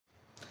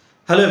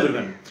Hello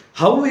everyone.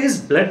 How is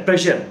blood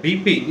pressure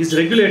BP is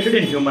regulated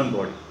in human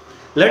body?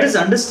 Let us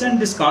understand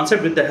this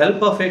concept with the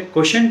help of a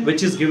question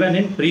which is given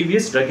in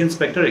previous drug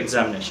inspector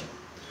examination.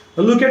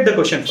 Now look at the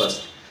question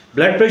first.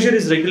 Blood pressure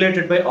is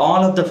regulated by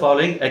all of the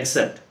following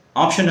except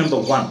option number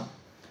 1,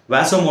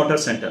 vasomotor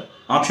center.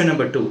 Option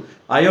number 2,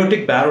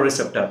 aortic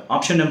baroreceptor.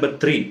 Option number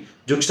 3,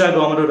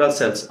 juxtaglomerular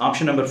cells.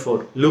 Option number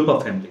 4, loop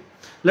of Henle.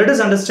 Let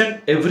us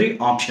understand every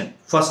option.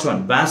 First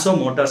one,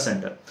 vasomotor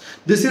center.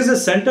 This is a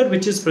center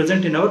which is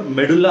present in our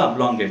medulla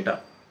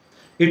oblongata.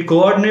 It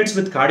coordinates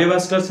with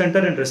cardiovascular center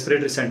and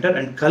respiratory center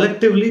and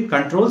collectively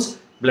controls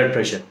blood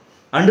pressure.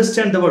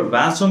 Understand the word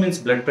vaso means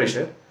blood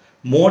pressure.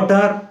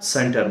 Motor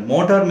center.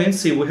 Motor means,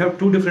 see, we have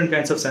two different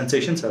kinds of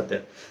sensations out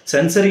there.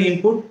 Sensory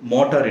input,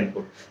 motor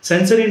input.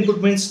 Sensory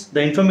input means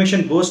the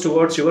information goes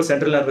towards your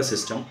central nervous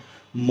system.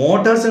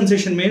 Motor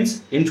sensation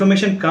means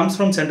information comes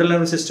from central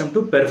nervous system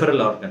to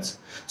peripheral organs.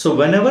 So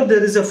whenever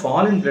there is a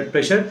fall in blood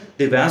pressure,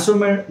 the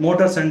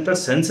vasomotor center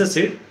senses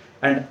it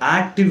and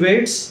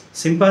activates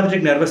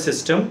sympathetic nervous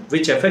system,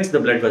 which affects the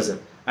blood vessel,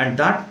 and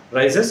that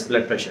raises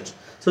blood pressure.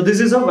 So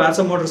this is how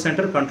vasomotor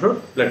center control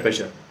blood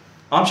pressure.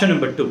 Option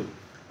number 2,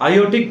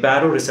 aortic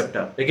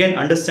baroreceptor. Again,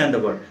 understand the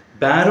word.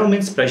 Baro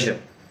means pressure.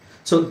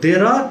 So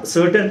there are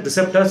certain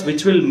receptors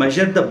which will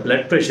measure the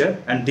blood pressure,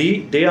 and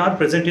they are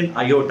present in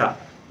aorta.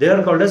 They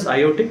are called as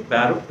aortic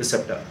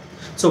baroreceptor.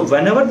 So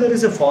whenever there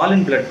is a fall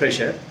in blood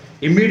pressure,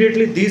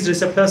 immediately these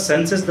receptors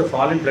senses the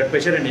fall in blood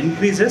pressure and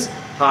increases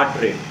heart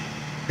rate.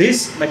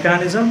 This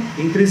mechanism,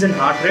 increase in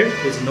heart rate,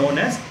 is known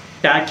as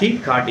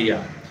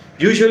tachycardia.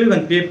 Usually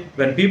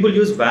when people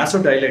use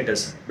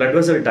vasodilators, blood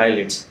vessel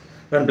dilates.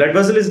 When blood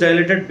vessel is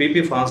dilated,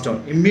 BP falls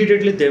down.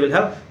 Immediately they will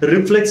have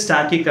reflex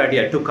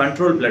tachycardia to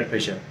control blood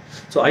pressure.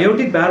 So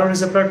aortic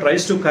baroreceptor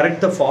tries to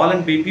correct the fall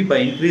in BP by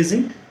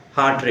increasing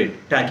heart rate,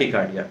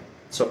 tachycardia.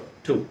 So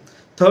 2.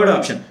 Third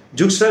option,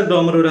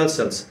 juxtaglomerular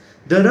cells.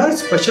 There are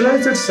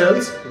specialized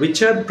cells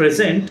which are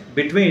present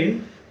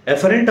between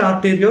efferent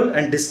arteriole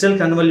and distal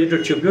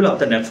convoluted tubule of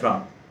the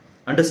nephron.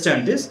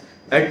 Understand this.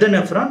 At the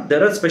nephron,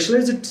 there are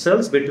specialized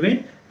cells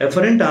between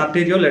efferent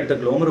arteriole at the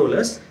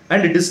glomerulus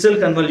and distal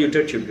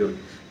convoluted tubule.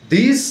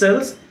 These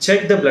cells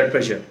check the blood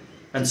pressure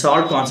and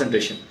salt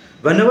concentration.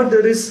 Whenever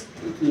there is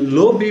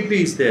low BP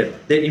is there,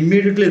 they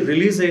immediately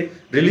release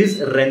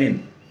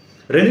renin.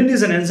 Renin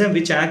is an enzyme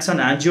which acts on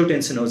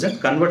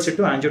angiotensin, converts it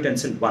to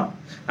angiotensin 1.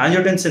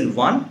 Angiotensin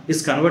 1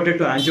 is converted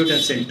to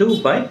angiotensin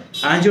 2 by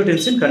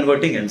angiotensin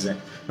converting enzyme.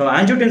 Now,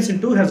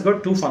 angiotensin 2 has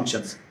got two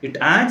functions. It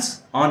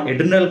acts on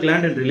adrenal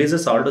gland and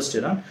releases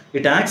aldosterone.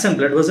 It acts on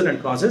blood vessel and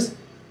causes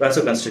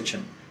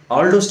vasoconstriction.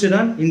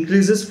 Aldosterone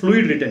increases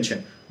fluid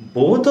retention.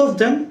 Both of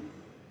them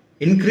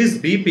increase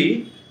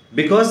BP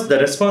because the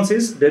response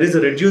is there is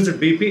a reduced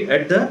BP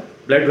at the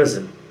blood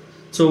vessel.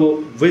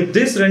 So, with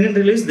this renin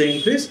release, they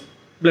increase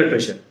blood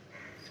pressure.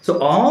 So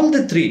all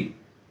the three,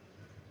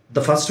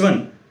 the first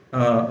one,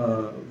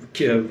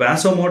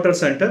 vasomotor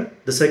center,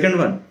 the second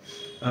one,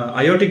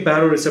 aortic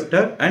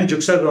baroreceptor and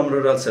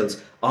juxtaglomerular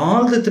cells,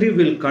 all the three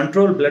will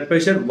control blood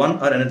pressure one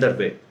or another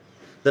way.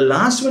 The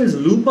last one is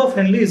loop of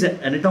Henle, is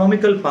an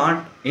anatomical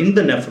part in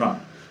the nephron.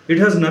 It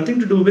has nothing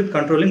to do with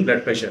controlling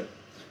blood pressure.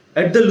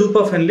 At the loop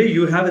of Henle,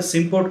 you have a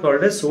symport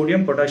called as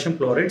sodium potassium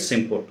chloride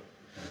symport.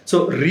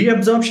 So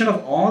reabsorption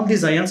of all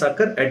these ions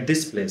occur at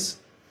this place.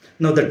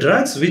 Now the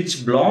drugs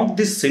which block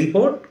this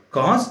symport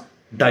cause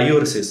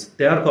diuresis.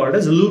 They are called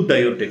as loop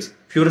diuretics.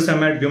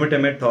 Furosemide,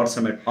 bumetanide,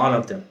 torsemide, all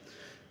of them.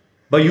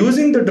 By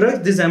using the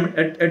drugs,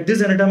 at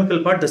this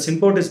anatomical part, the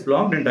symport is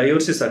blocked and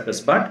diuresis occurs.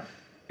 But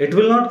it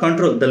will not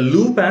control. The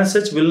loop as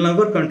such will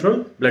never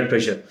control blood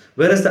pressure.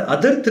 Whereas the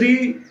other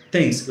three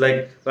things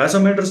like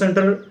vasomotor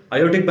center,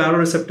 aortic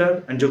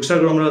baroreceptor and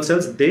juxtaglomerular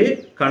cells,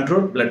 they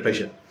control blood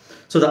pressure.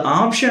 So the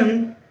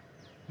option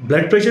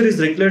blood pressure is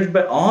regulated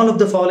by all of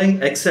the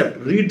following except,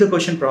 read the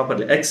question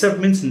properly, except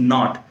means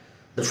not.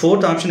 The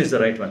fourth option is the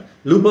right one.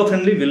 Loop of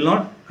Henle will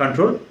not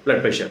control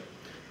blood pressure.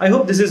 I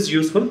hope this is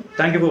useful.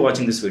 Thank you for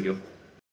watching this video.